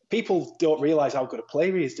 people don't realise how good a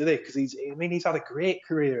player he is, do they? Because he's had a great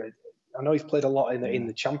career. I know he's played a lot in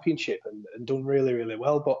the Championship and done really, really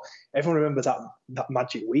well. But everyone remembers that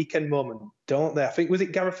magic weekend moment, don't they? I think, was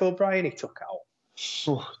it Gareth O'Brien he took out?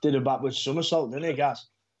 Did a backwards somersault, didn't he, Gaz?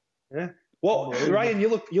 Yeah. Ryan,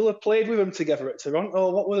 you'll have played with him together at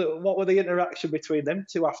Toronto. What were the interaction between them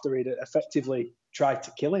two after he'd effectively tried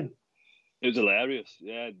to kill him? It was hilarious.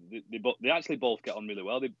 Yeah, they actually both get on really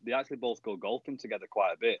well. They actually both go golfing together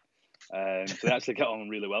quite a bit. So they actually get on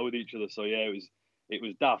really well with each other. So yeah, it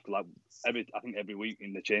was daft. Like I think every week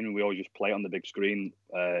in the training we always just play on the big screen.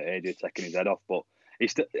 AJ taking his head off, but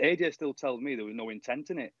AJ still tells me there was no intent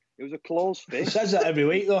in it. It was a closed fist. He says that every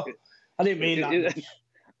week though. I didn't mean that.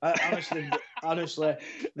 Honestly,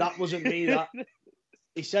 that wasn't me. That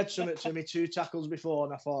he said something to me 2 tackles before,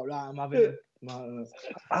 and I thought, right, I'm having him.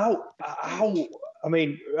 How? I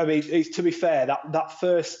mean, it's, to be fair, that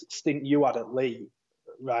first stint you had at Leigh,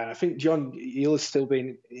 Ryan, I think John, you'll have still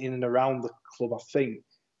been in and around the club. I think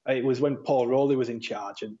it was when Paul Rowley was in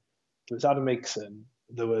charge, and there was Adam Migson,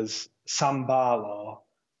 there was Sam Barlow.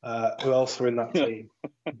 Who else were in that team?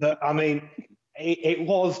 It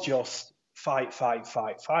was just fight,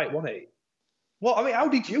 wasn't it? How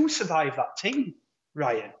did you survive that team,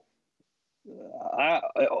 Ryan?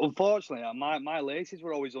 Unfortunately, my laces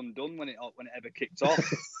were always undone when it ever kicked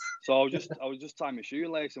off. So I was just tying my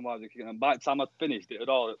shoelace and while I was kicking. And by the time I'd finished, it had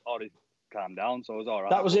already calmed down, so I was all right.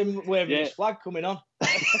 That was him waving his flag coming on.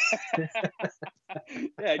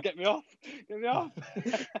 Yeah, get me off.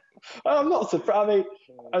 I'm not surprised.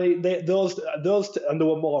 I mean, those two, and there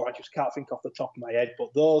were more. I just can't think off the top of my head.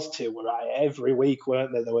 But those two were every week,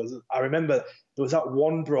 weren't they? I remember there was that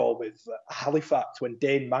one brawl with Halifax when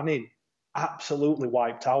Dane Manning absolutely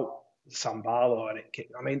wiped out Sam Barlow, and it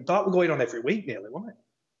kicked. I mean, that was going on every week, nearly, wasn't it?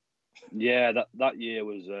 Yeah, that year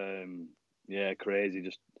was crazy.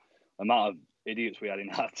 Just the amount of idiots we had in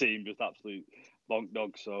that team, just absolute bonk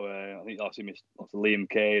dogs. So I think obviously Liam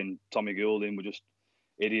Kay and Tommy Goulding were just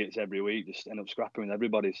idiots every week, just end up scrapping with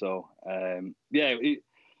everybody. So it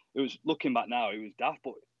was, looking back now, it was daft,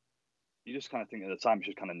 but you just kind of think at the time it's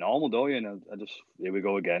just kind of normal, don't you? And I just, here we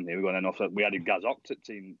go again. And then we added Gaz Octet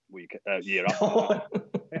team year after.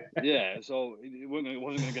 Yeah, so it wasn't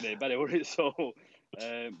going to get any better, was it? So,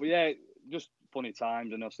 but yeah, just funny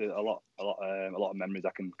times, and obviously a lot of memories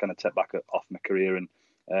I can kind of take back off my career, and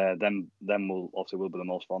them will be the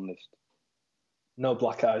most fondest. No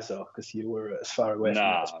black eyes though, because you were as far away from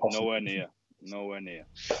that as possible. Nowhere near.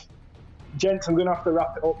 Gents, I'm going to have to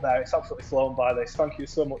wrap it up there. It's absolutely flown by this. Thank you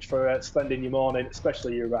so much for spending your morning,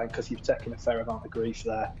 especially you, Ryan, because you've taken a fair amount of grief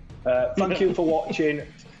there. Thank you for watching.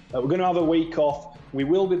 We're going to have a week off. We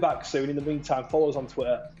will be back soon. In the meantime, follow us on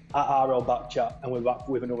Twitter @RLBackChat, and we're back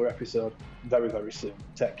with another episode very, very soon.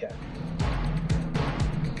 Take care.